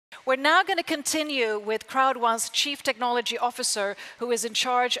We're now going to continue with Crowd1's Chief Technology Officer, who is in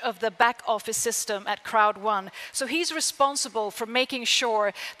charge of the back office system at Crowd1. So he's responsible for making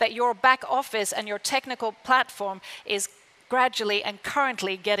sure that your back office and your technical platform is gradually and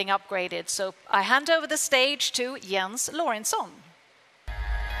currently getting upgraded. So I hand over the stage to Jens Lorentzon.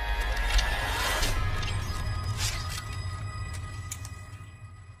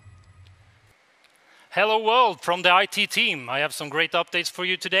 Hello world from the IT team. I have some great updates for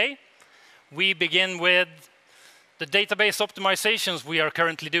you today. We begin with the database optimizations we are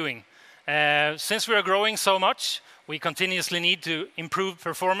currently doing. Since we are growing so much, we continuously need to improve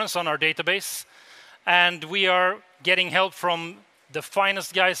performance on our database. And we are getting help from the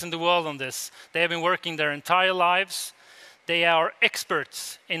finest guys in the world on this. They have been working their entire lives. They are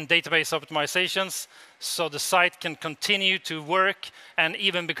experts in database optimizations, so the site can continue to work and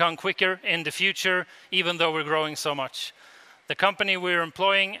even become quicker in the future, even though we're growing so much. The company we're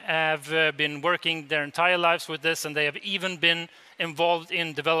employing have been working their entire lives with this, and they have even been involved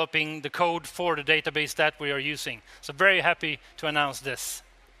in developing the code for the database that we are using. So very happy to announce this.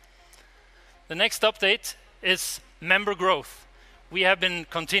 The next update is member growth. We have been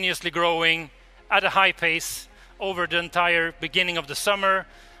continuously growing at a high pace over the entire beginning of the summer,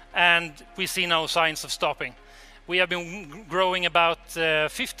 and we see no signs of stopping. We have been growing about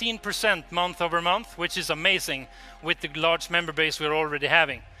 15% month over month, which is amazing with the large member base we're already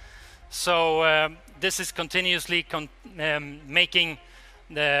having. So this is continuously making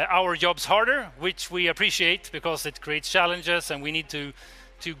our jobs harder, which we appreciate because it creates challenges and we need to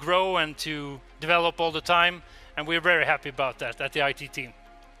grow and to develop all the time, and we're very happy about that at the IT team.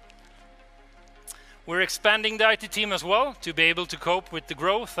 We're expanding the IT team as well to be able to cope with the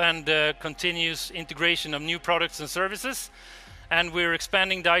growth and continuous integration of new products and services. And we're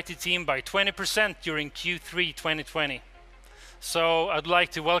expanding the IT team by 20% during Q3 2020. So I'd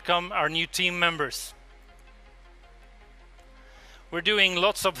like to welcome our new team members. We're doing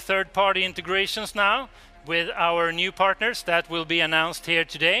lots of third-party integrations now with our new partners that will be announced here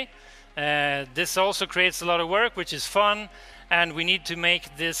today. This also creates a lot of work, which is fun, and we need to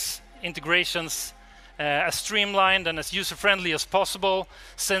make these integrations as streamlined and as user-friendly as possible.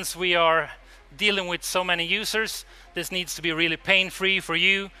 Since we are dealing with so many users, this needs to be really pain-free for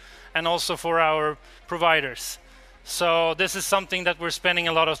you and also for our providers. So this is something that we're spending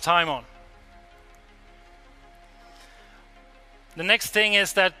a lot of time on. The next thing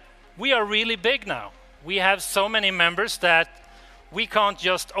is that we are really big now. We have so many members that we can't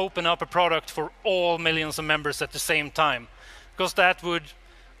just open up a product for all millions of members at the same time, because that would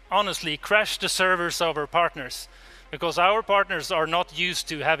honestly crash the servers of our partners, because our partners are not used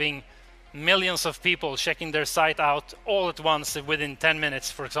to having millions of people checking their site out all at once within 10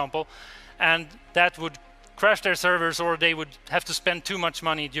 minutes, for example, and that would crash their servers, or they would have to spend too much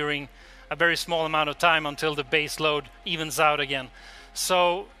money during a very small amount of time until the base load evens out again.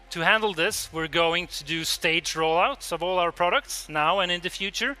 So to handle this, we're going to do staged rollouts of all our products now and in the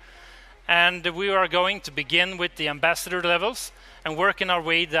future, and we are going to begin with the ambassador levels and working our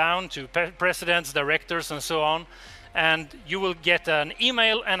way down to presidents, directors, and so on. And you will get an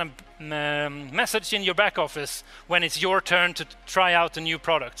email and a message in your back office when it's your turn to try out a new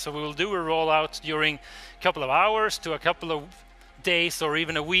product. So we will do a rollout during a couple of hours to a couple of days or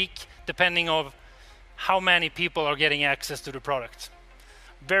even a week, depending on how many people are getting access to the product.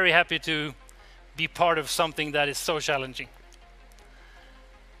 Very happy to be part of something that is so challenging.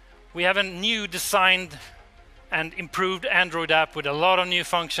 We have a new designed and improved Android app with a lot of new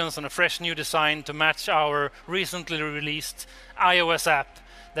functions and a fresh new design to match our recently released iOS app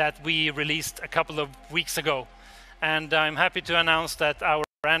that we released a couple of weeks ago. And I'm happy to announce that our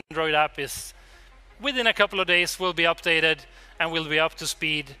Android app is, within a couple of days, will be updated and will be up to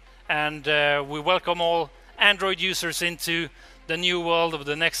speed. And we welcome all Android users into the new world of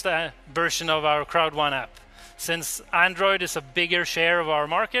the next version of our Crowd1 app. Since Android is a bigger share of our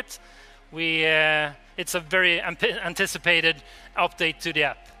market, it's a very anticipated update to the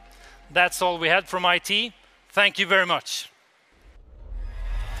app. That's all we had from IT. Thank you very much.